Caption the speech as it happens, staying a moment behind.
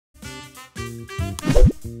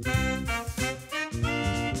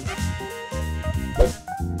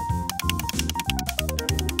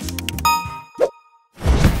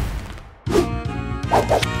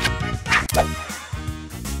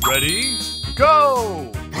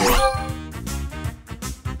Go!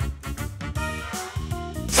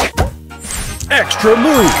 Extra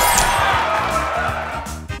move!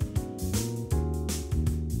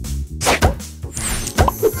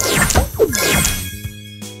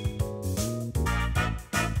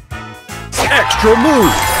 Extra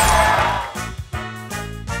move!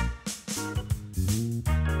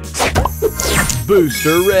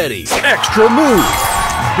 Booster ready! Extra move!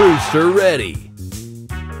 Booster ready!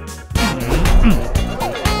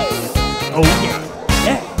 Oh yeah!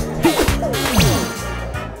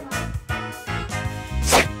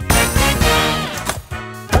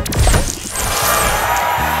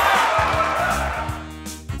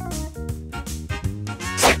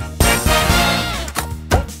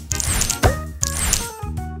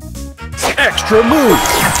 Extra move!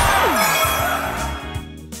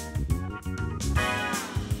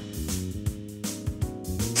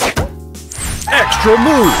 Extra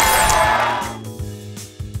move!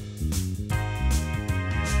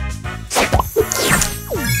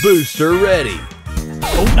 Booster ready!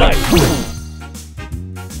 Oh nice!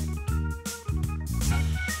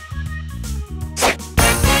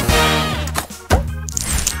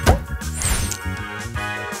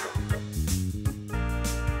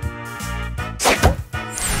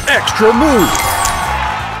 Extra move!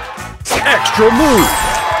 Extra move!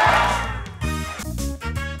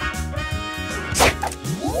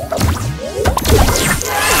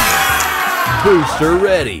 Booster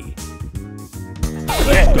ready!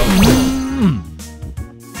 Let's go!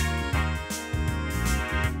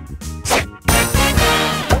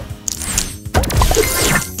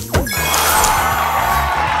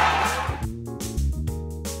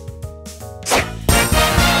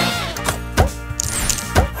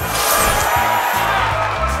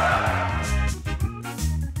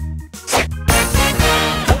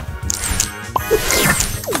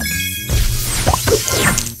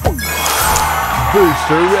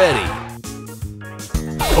 Booster ready!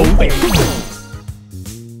 Oh baby!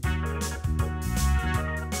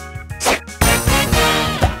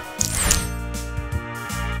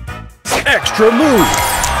 Extra move!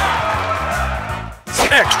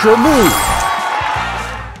 Extra move!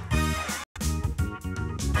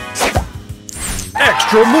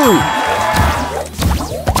 Extra move!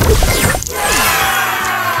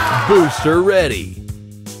 Booster ready!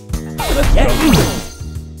 Let's go!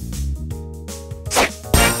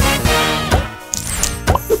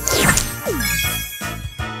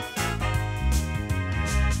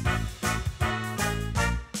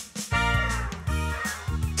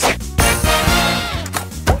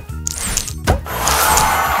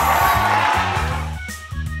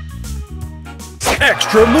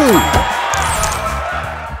 Extra move!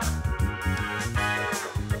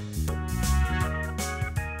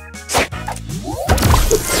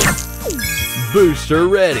 Booster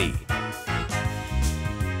ready!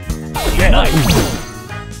 Yeah, nice!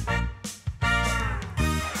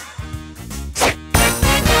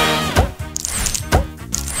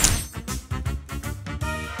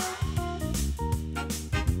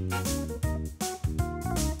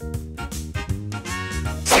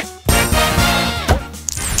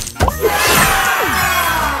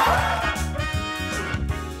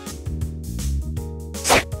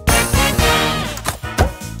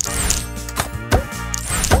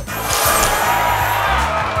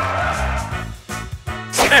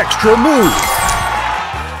 Extra move!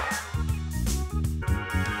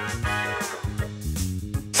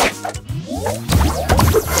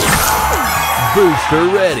 Booster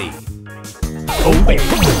ready! Oh baby!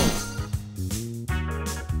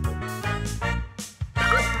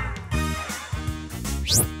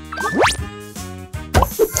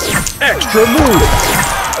 Extra move!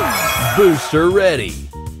 Booster ready!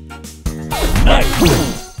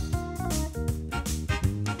 Nice!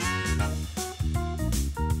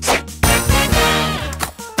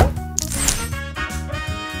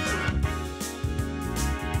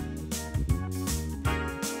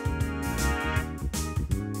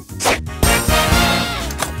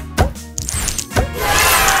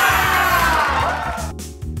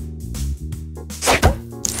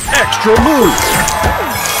 Extra move!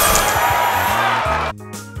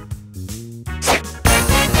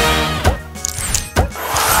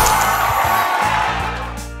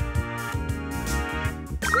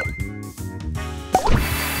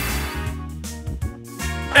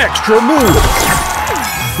 Extra move!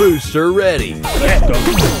 Booster ready! Let's go!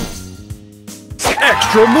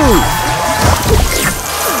 Extra move!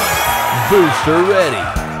 Booster ready!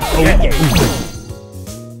 Oh yeah!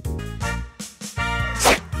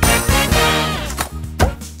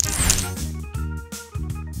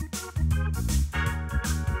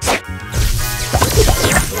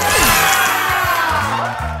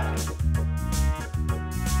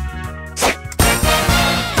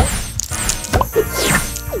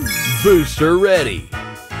 Booster ready.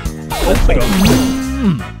 Obey.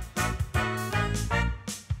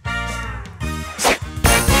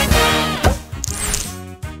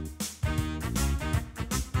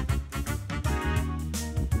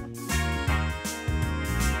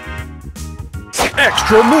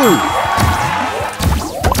 Extra move.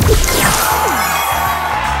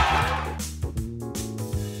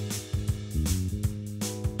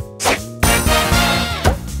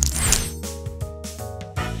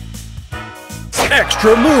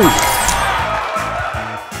 Extra move.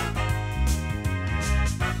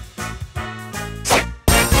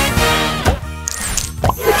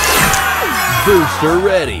 Booster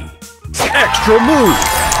ready. Extra move.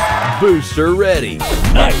 Booster ready.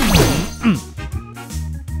 Nice.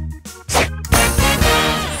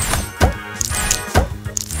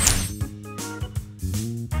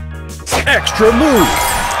 Extra move.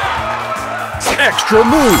 Extra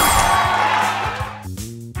move.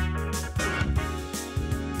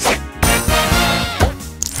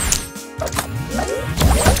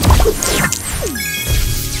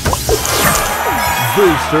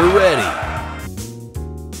 Booster ready.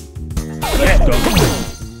 Let's go.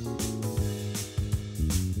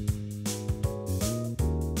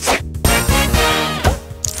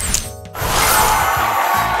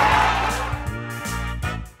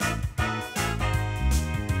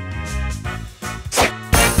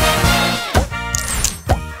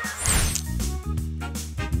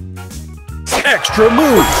 Extra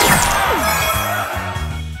move.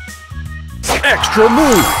 Extra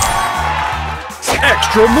move.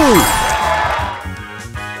 Extra move.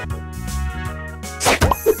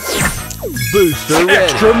 Booster ready.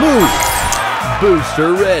 Extra move.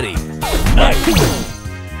 Booster ready. Nice.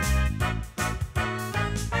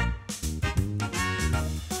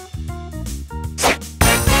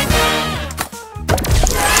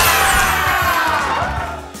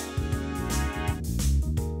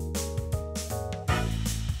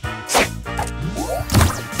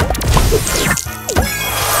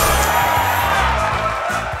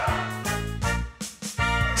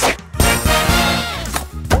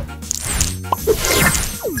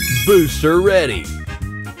 Booster ready.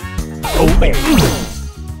 Obey.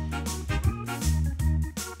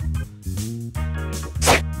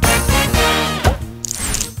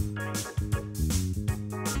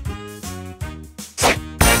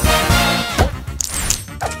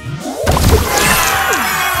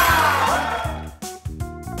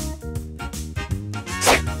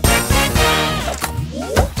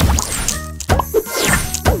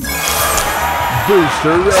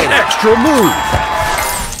 Booster ready. Extra move.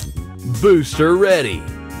 Booster ready.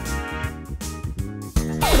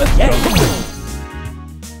 Let's go.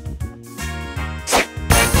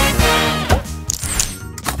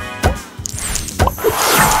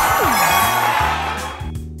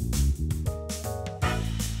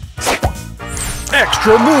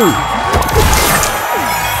 Extra move.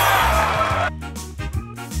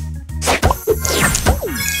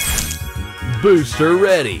 Booster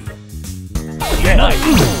ready.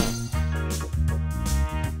 Nice.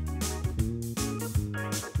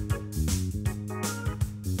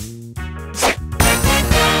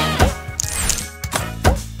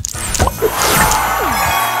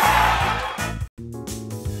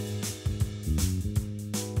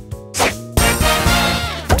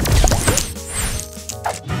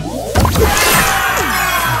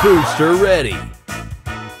 Booster ready.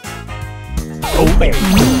 Obey.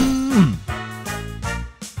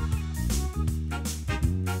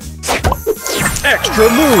 Extra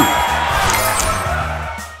move.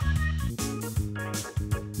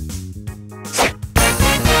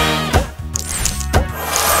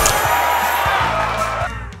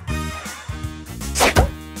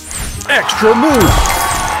 Extra move.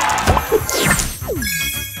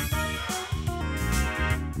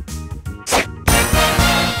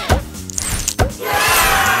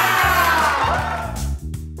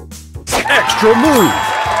 Extra move.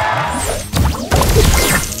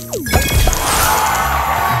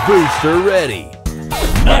 Booster ready.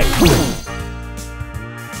 Nice.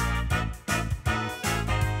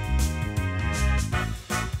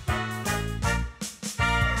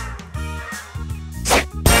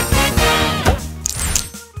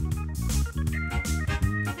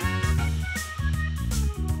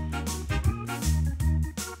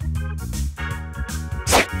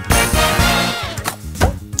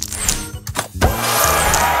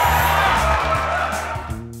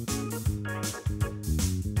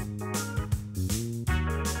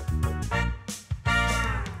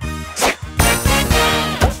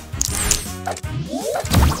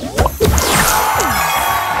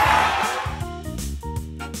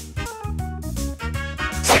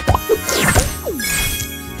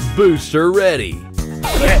 Booster ready.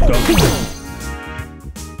 Let's go.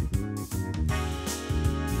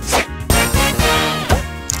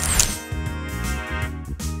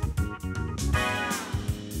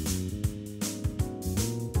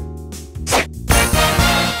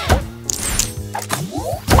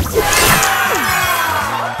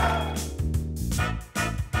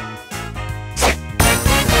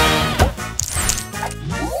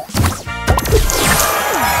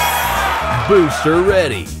 Booster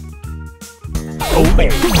ready. Obey.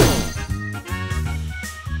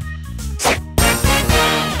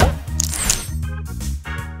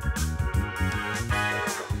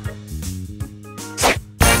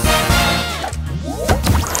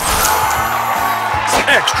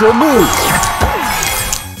 Extra move.